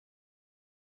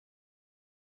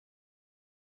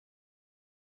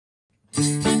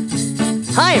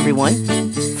Hi, everyone.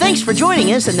 Thanks for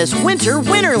joining us in this winter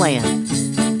Winterland.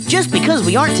 Just because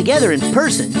we aren't together in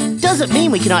person doesn't mean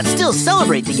we cannot still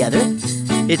celebrate together.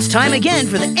 It's time again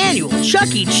for the annual Chuck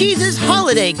E. Cheese's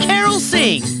Holiday Carol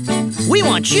Sing. We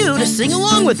want you to sing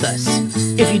along with us.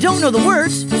 If you don't know the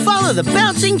words, follow the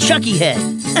bouncing Chucky head.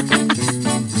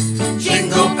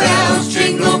 Jingle bells,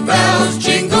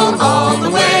 jingle all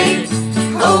the way.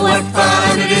 Oh, what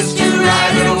fun it is to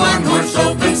ride in a one-horse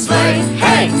open sleigh.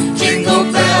 Hey!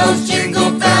 Jingle bells,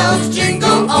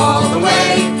 jingle all the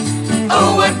way.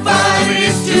 Oh, what fun it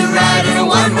is to ride in a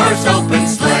one-horse open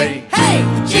sleigh. Hey!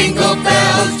 Jingle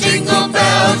bells,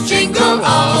 jingle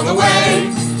all the way.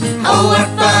 Oh, what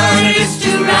fun it is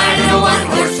to ride in a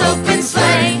one-horse open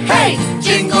sleigh. Hey!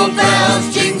 Jingle bells,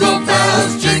 jingle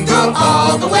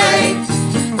all the way.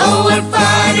 Oh, what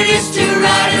fun it is to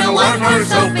ride in a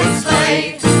one-horse open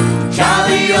sleigh.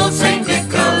 Jolly old St.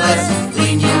 Nicholas,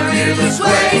 lean your ear this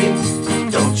way.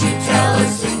 Don't you tell a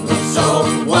single soul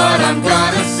what I'm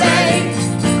gonna say.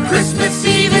 Christmas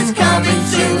Eve is coming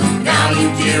soon, now you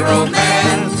dear old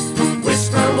man.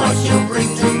 Whisper what you'll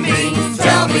bring to me,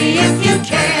 tell me if you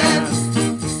can.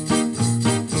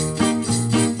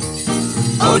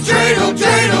 Oh, dreidel,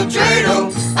 dreidel,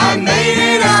 dreidel, I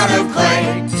made it out of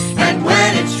clay. And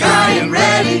when it's dry and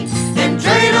ready, then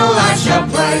dreidel I shall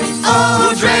play.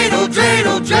 Oh, dreidel,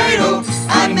 dreidel, dreidel,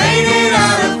 I made it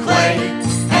out of clay.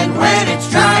 And when it's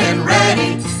dry and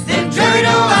ready, then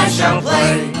dreidel I shall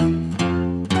play.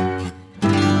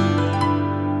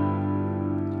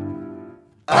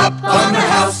 Up on the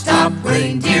housetop,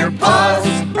 reindeer paws.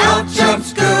 Out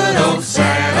jumps good old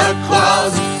Santa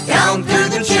Claus. Down through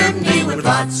the chimney with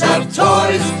lots of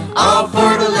toys, all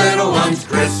for the little ones'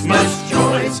 Christmas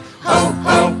joys. Ho,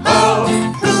 ho, ho,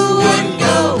 who wouldn't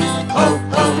go? Ho,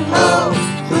 ho, ho,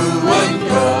 who wouldn't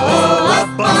go?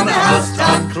 Up on the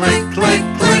housetop, click, click,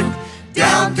 click.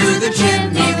 Down through the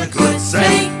chimney with good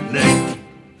Saint Nick.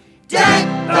 Deck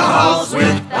the halls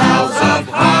with boughs of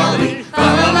holly.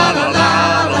 La la la la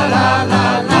la la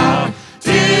la la.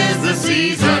 'Tis the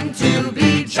season to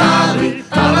be jolly.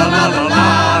 La la la la la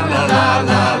la la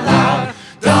la la.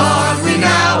 Don we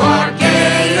now our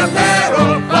gay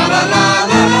apparel. La la la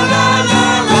la la la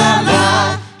la la.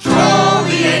 Troll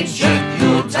the ancient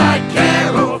Yuletide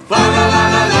carol. La la la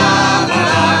la la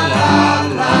la la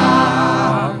la.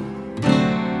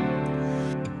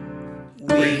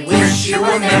 We wish you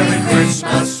a Merry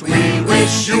Christmas. We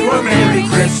wish you a Merry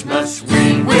Christmas.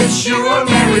 We wish you a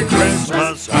Merry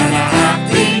Christmas and a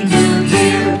Happy New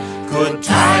Year. Good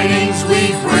tidings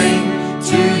we bring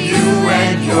to you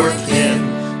and your kin.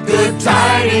 Good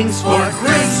tidings for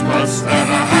Christmas and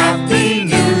a Happy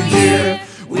New Year.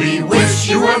 We wish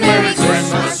you a Merry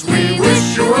Christmas. We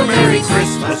wish you a Merry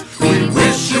Christmas. We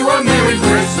wish you a Merry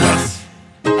Christmas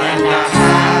and a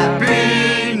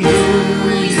Happy New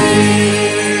Year.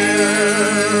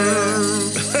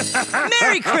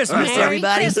 Merry Christmas,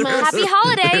 everybody. Happy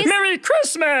holidays. Merry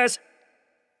Christmas!